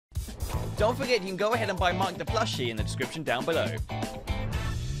Don't forget you can go ahead and buy Mark the plushie in the description down below.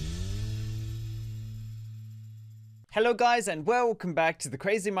 Hello guys and welcome back to the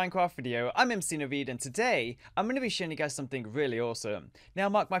crazy Minecraft video. I'm MC Navid and today I'm going to be showing you guys something really awesome. Now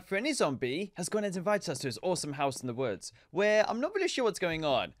Mark, my friendly zombie, has gone and invited us to his awesome house in the woods where I'm not really sure what's going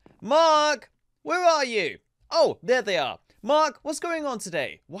on. Mark! Where are you? Oh, there they are. Mark, what's going on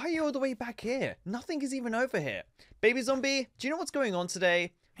today? Why are you all the way back here? Nothing is even over here. Baby zombie, do you know what's going on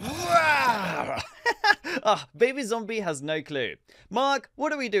today? Baby zombie has no clue. Mark,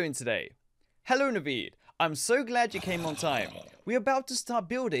 what are we doing today? Hello Navid. I'm so glad you came on time. We're about to start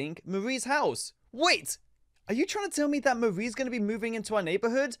building Marie's house. Wait! Are you trying to tell me that Marie's going to be moving into our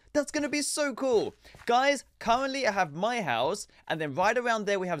neighborhood? That's going to be so cool. Guys, currently I have my house, and then right around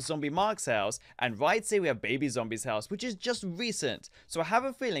there we have Zombie Mark's house, and right here we have Baby Zombie's house, which is just recent. So I have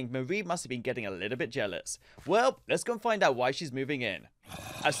a feeling Marie must have been getting a little bit jealous. Well, let's go and find out why she's moving in.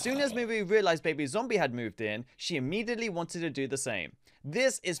 As soon as Marie realized Baby Zombie had moved in, she immediately wanted to do the same.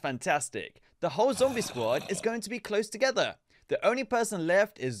 This is fantastic. The whole zombie squad is going to be close together. The only person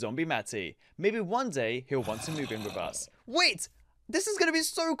left is Zombie Matty. Maybe one day he'll want to move in with us. Wait! This is going to be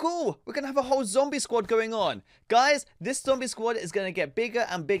so cool! We're going to have a whole zombie squad going on. Guys, this zombie squad is going to get bigger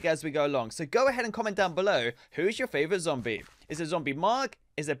and bigger as we go along. So go ahead and comment down below, who's your favorite zombie? Is it Zombie Mark?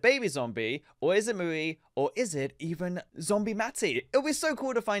 Is it Baby Zombie? Or is it Marie? Or is it even Zombie Matty? It'll be so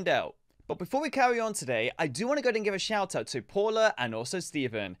cool to find out. But before we carry on today, I do want to go ahead and give a shout out to Paula and also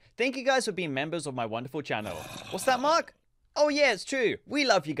Steven. Thank you guys for being members of my wonderful channel. What's that, Mark? Oh yeah, it's true. We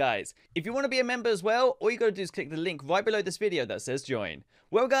love you guys. If you want to be a member as well, all you got to do is click the link right below this video that says join.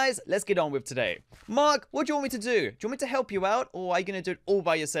 Well guys, let's get on with today. Mark, what do you want me to do? Do you want me to help you out, or are you going to do it all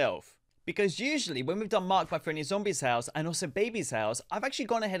by yourself? Because usually when we've done Mark my friendly zombie's house and also Baby's house, I've actually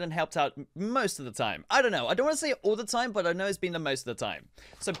gone ahead and helped out most of the time. I don't know, I don't want to say all the time, but I know it's been the most of the time.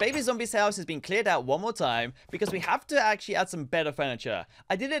 So Baby Zombie's house has been cleared out one more time because we have to actually add some better furniture.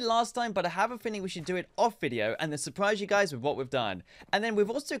 I did it last time, but I have a feeling we should do it off video and then surprise you guys with what we've done. And then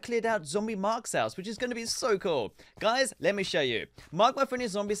we've also cleared out Zombie Mark's house, which is going to be so cool. Guys, let me show you. Mark my friendly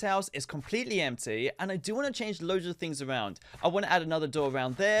zombie's house is completely empty and I do want to change loads of things around. I want to add another door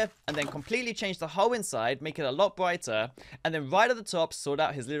around there and then completely change the whole inside, make it a lot brighter, and then right at the top sort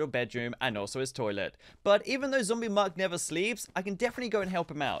out his little bedroom and also his toilet. But even though Zombie Mark never sleeps, I can definitely go and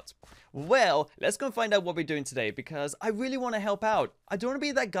help him out. Well, let's go and find out what we're doing today because I really want to help out. I don't want to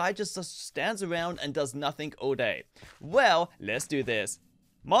be that guy just stands around and does nothing all day. Well, let's do this.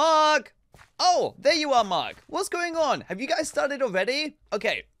 Mark! Oh, there you are, Mark. What's going on? Have you guys started already?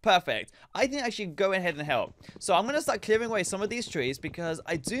 Okay, perfect. I think I should go ahead and help. So I'm going to start clearing away some of these trees because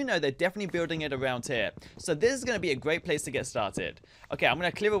I do know they're definitely building it around here. So this is going to be a great place to get started. Okay, I'm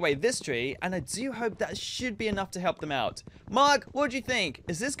going to clear away this tree and I do hope that should be enough to help them out. Mark, what do you think?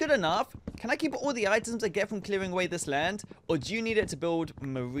 Is this good enough? Can I keep all the items I get from clearing away this land? Or do you need it to build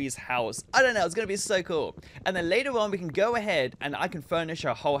Marie's house? I don't know, it's going to be so cool. And then later on we can go ahead and I can furnish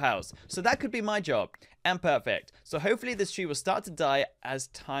her whole house. So that could be my job. And perfect. So hopefully this tree will start to die as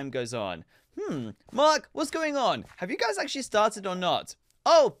time goes on. Mark, what's going on? Have you guys actually started or not?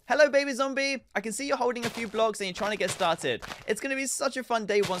 Oh, hello Baby Zombie. I can see you're holding a few blocks and you're trying to get started. It's going to be such a fun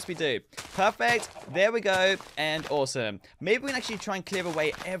day once we do. Perfect. There we go. And awesome. Maybe we can actually try and clear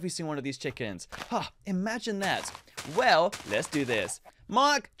away every single one of these chickens. Imagine that. Well, let's do this.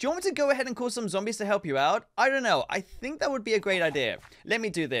 Mark, do you want me to go ahead and call some zombies to help you out? I don't know. I think that would be a great idea. Let me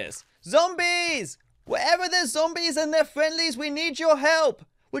do this. Zombies! Wherever there's zombies and they're friendlies, we need your help.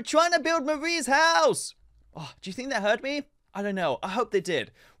 We're trying to build Marie's house. Oh, do you think they heard me? I don't know. I hope they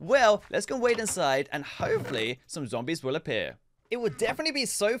did. Well, let's go wait inside and hopefully some zombies will appear. It would definitely be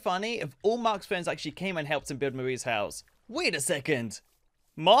so funny if all Mark's friends actually came and helped him build Marie's house. Wait a second.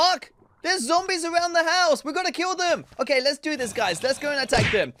 Mark? There's zombies around the house. We've got to kill them. Okay, let's do this, guys. Let's go and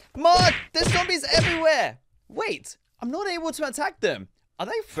attack them. Mark, there's zombies everywhere. Wait, I'm not able to attack them. Are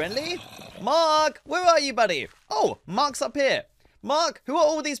they friendly? Mark, where are you, buddy? Oh, Mark's up here. Mark, who are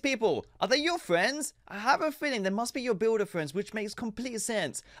all these people? Are they your friends? I have a feeling they must be your builder friends, which makes complete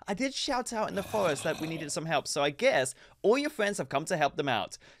sense. I did shout out in the forest that we needed some help, so I guess all your friends have come to help them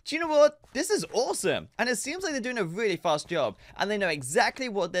out. Do you know what? This is awesome. And it seems like they're doing a really fast job, and they know exactly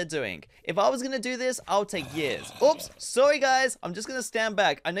what they're doing. If I was going to do this, I'll take years. Oops, sorry guys. I'm just going to stand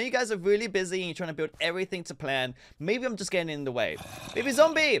back. I know you guys are really busy and you're trying to build everything to plan. Maybe I'm just getting in the way. Baby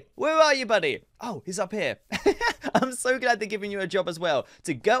Zombie, where are you, buddy? Oh, he's up here. I'm so glad they're giving you a job as well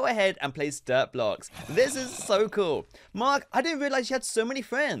to go ahead and place dirt blocks. This is so cool. Mark, I didn't realize you had so many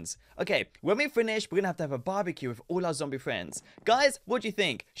friends. Okay, when we finish, we're gonna have a barbecue with all our zombie friends. Guys, what do you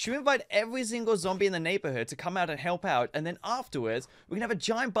think? Should we invite every single zombie in the neighborhood to come out and help out, and then afterwards, we're gonna have a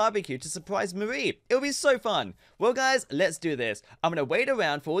giant barbecue to surprise Marie? It'll be so fun. Well, guys, let's do this. I'm gonna wait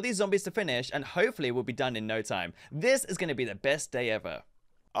around for all these zombies to finish, and hopefully we'll be done in no time. This is gonna be the best day ever.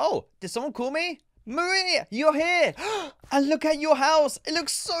 Oh, did someone call me? Marie, you're here! And look at your house! It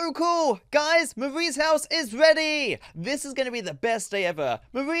looks so cool! Guys, Marie's house is ready! This is going to be the best day ever.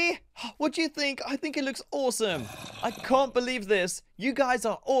 Marie, what do you think? I think it looks awesome. I can't believe this. You guys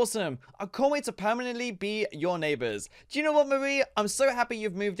are awesome. I can't wait to permanently be your neighbors. Do you know what, Marie? I'm so happy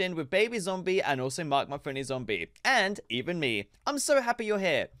you've moved in with Baby Zombie and also Mark, my friendly zombie. And even me. I'm so happy you're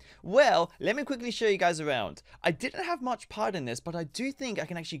here. Well, let me quickly show you guys around. I didn't have much part in this, but I do think I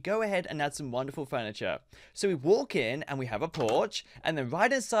can actually go ahead and add some wonderful furniture. So we walk in and we have a porch, and then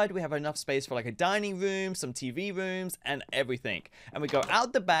right inside we have enough space for like a dining room, some TV rooms, and everything. And we go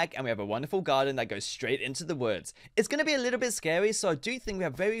out the back and we have a wonderful garden that goes straight into the woods. It's going to be a little bit scary, so I do think we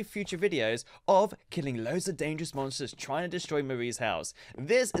have very future videos of killing loads of dangerous monsters trying to destroy Marie's house.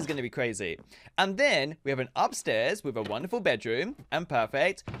 This is going to be crazy. And then we have an upstairs with a wonderful bedroom, and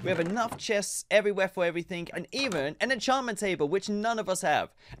perfect. We have enough chests everywhere for everything, and even an enchantment table, which none of us have.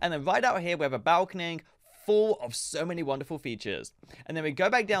 And then right out here we have a balcony full of so many wonderful features. And then we go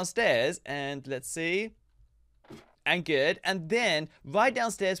back downstairs, and let's see. And good. And then right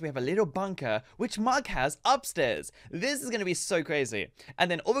downstairs we have a little bunker which Mark has upstairs. This is going to be so crazy. And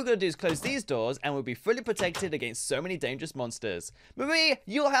then all we're going to do is close these doors and we'll be fully protected against so many dangerous monsters. Marie,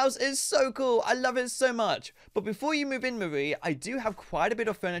 your house is so cool. I love it so much. But before you move in, Marie, I do have quite a bit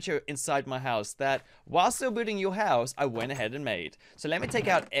of furniture inside my house that while still building your house, I went ahead and made. So let me take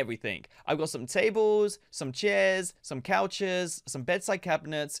out everything. I've got some tables, some chairs, some couches, some bedside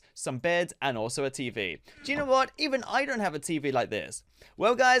cabinets, some beds, and also a TV. Do you know what? Even I don't have a TV like this.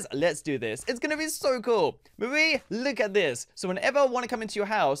 Well, guys, let's do this. It's gonna be so cool. Marie, look at this. So whenever I want to come into your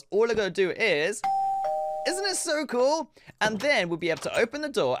house, all I gotta do is... Isn't it so cool? And then we'll be able to open the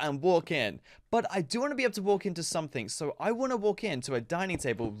door and walk in. But I do want to be able to walk into something, so I want to walk into a dining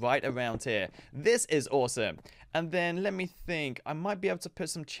table right around here. This is awesome. And then let me think. I might be able to put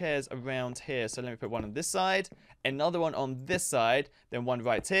some chairs around here. So let me put one on this side, another one on this side, then one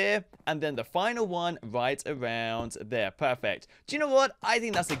right here, and then the final one right around there. Perfect. Do you know what? I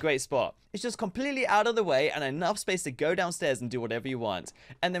think that's a great spot. It's just completely out of the way and enough space to go downstairs and do whatever you want.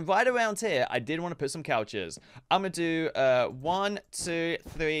 And then right around here, I did want to put some couches. I'm going to do 1, 2,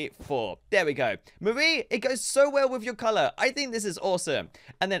 3, 4. There we go. Marie, it goes so well with your color. I think this is awesome.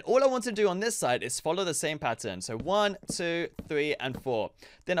 And then all I want to do on this side is follow the same pattern. So 1, 2, 3, and 4.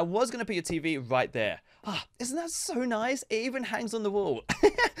 Then I was going to put your TV right there. Ah, isn't that so nice? It even hangs on the wall.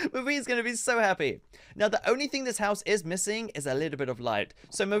 Marie's going to be so happy. Now, the only thing this house is missing is a little bit of light.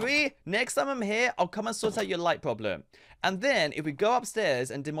 So, Marie, next time I'm here, I'll come and sort out your light problem. And then, if we go upstairs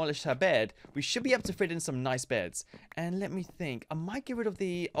and demolish her bed, we should be able to fit in some nice beds. And let me think. I might get rid of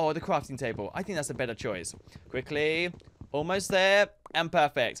the crafting table. I think that's a better choice. Quickly. Almost there. And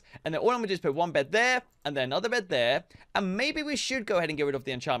perfect. And then all I'm going to do is put one bed there, and then another bed there. And maybe we should go ahead and get rid of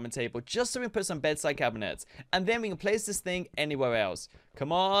the enchantment table, just so we can put some bedside cabinets. And then we can place this thing anywhere else.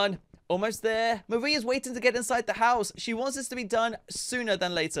 Come on. Almost there. Marie is waiting to get inside the house. She wants this to be done sooner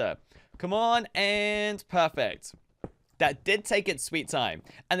than later. Come on, and perfect. That did take its sweet time.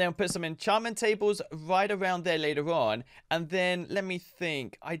 And then put some enchantment tables right around there later on. And then, let me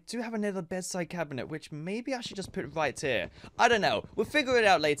think. I do have another bedside cabinet, which maybe I should just put right here. I don't know. We'll figure it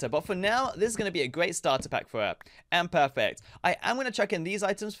out later. But for now, this is going to be a great starter pack for her. And perfect. I am going to chuck in these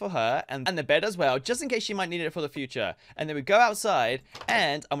items for her and the bed as well, just in case she might need it for the future. And then we go outside,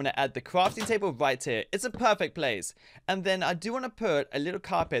 and I'm going to add the crafting table right here. It's a perfect place. And then I do want to put a little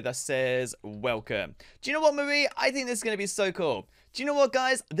carpet that says, welcome. Do you know what, Marie? I think this is going to be so cool. Do you know what,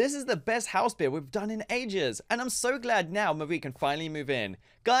 guys? This is the best house build we've done in ages, and I'm so glad now Marie can finally move in.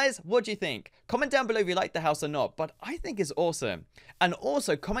 Guys, what do you think? Comment down below if you like the house or not, but I think it's awesome. And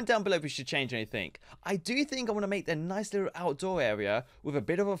also, comment down below if you should change anything. I do think I want to make the nice little outdoor area with a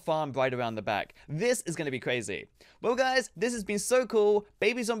bit of a farm right around the back. This is going to be crazy. Well, guys, this has been so cool.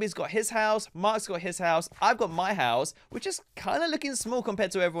 Baby Zombie's got his house, Mark's got his house, I've got my house, which is kind of looking small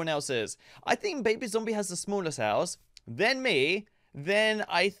compared to everyone else's. I think Baby Zombie has the smallest house, then me, Then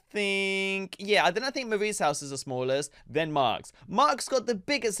I think, yeah, then I think Marie's house is the smallest, then Mark's. Mark's got the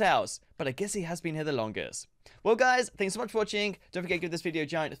biggest house, but I guess he has been here the longest. Well, guys, thanks so much for watching. Don't forget to give this video a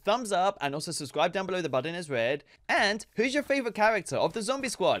giant thumbs up and also subscribe down below. The button is red. And who's your favorite character of the zombie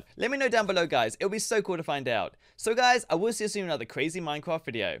squad? Let me know down below, guys. It'll be so cool to find out. So, guys, I will see you soon in another crazy Minecraft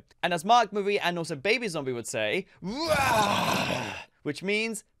video. And as Mark, Marie, and also Baby Zombie would say, Rah! Which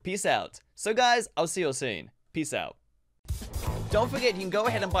means peace out. So, guys, I'll see you all soon. Peace out. Don't forget, you can go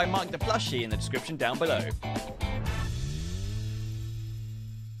ahead and buy Mark the plushie in the description down below.